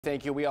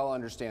Thank you. We all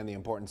understand the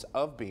importance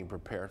of being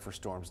prepared for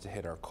storms to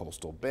hit our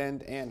coastal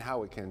bend and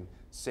how it can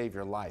save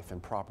your life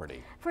and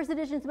property. First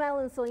Edition's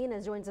Madeline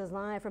Salinas joins us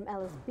live from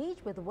Ellis Beach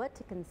with what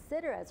to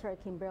consider as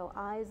Hurricane Beryl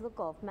eyes the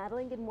Gulf.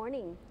 Madeline, good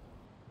morning.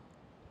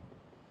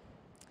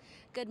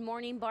 Good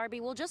morning, Barbie.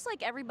 Well, just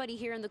like everybody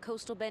here in the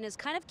coastal bend is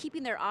kind of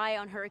keeping their eye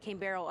on Hurricane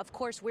Beryl. Of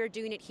course, we're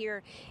doing it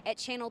here at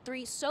Channel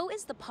 3. So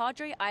is the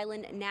Padre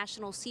Island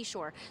National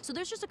Seashore. So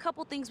there's just a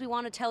couple things we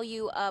want to tell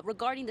you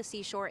regarding the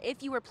seashore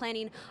if you were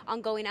planning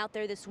on going out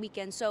there this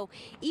weekend. So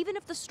even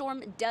if the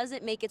storm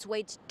doesn't make its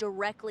way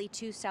directly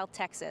to South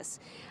Texas,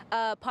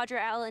 Padre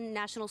Island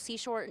National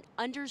Seashore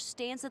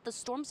understands that the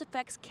storm's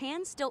effects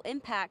can still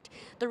impact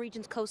the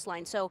region's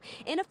coastline. So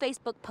in a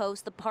Facebook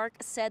post, the park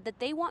said that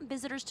they want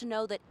visitors to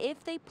know that if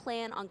they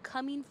plan on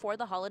coming for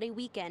the holiday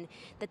weekend,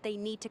 that they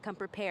need to come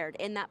prepared.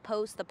 In that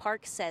post, the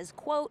park says,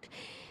 quote,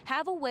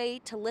 "Have a way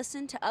to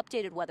listen to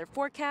updated weather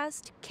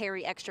forecast,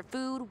 carry extra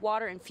food,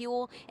 water, and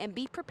fuel, and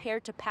be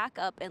prepared to pack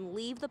up and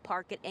leave the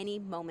park at any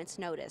moment's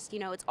notice." You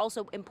know, it's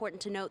also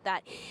important to note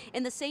that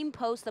in the same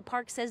post, the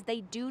park says they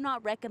do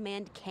not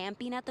recommend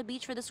camping at the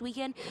beach for this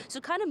weekend.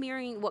 So kind of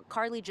mirroring what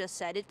Carly just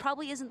said, it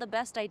probably isn't the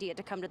best idea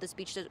to come to this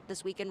beach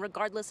this weekend,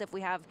 regardless if we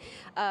have,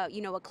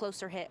 a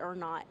closer hit or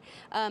not.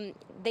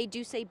 They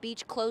do say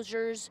beach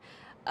closures.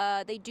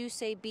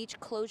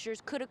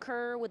 Could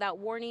occur without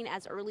warning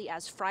as early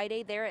as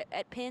Friday there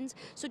at Pins.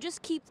 So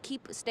just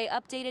stay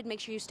updated.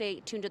 Make sure you stay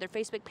tuned to their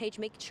Facebook page.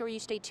 Make sure you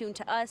stay tuned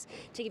to us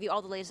to give you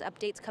all the latest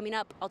updates coming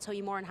up. I'll tell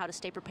you more on how to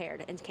stay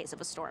prepared in case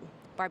of a storm.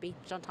 Barbie,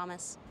 John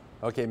Thomas.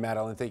 Okay,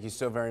 Madeline, thank you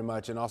so very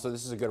much. And also,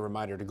 this is a good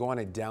reminder to go on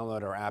and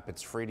download our app.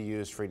 It's free to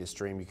use, free to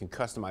stream. You can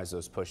customize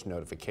those push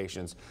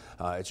notifications.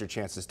 It's your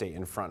chance to stay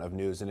in front of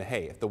news. And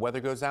hey, if the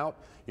weather goes out,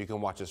 you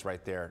can watch us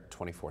right there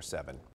 24/7.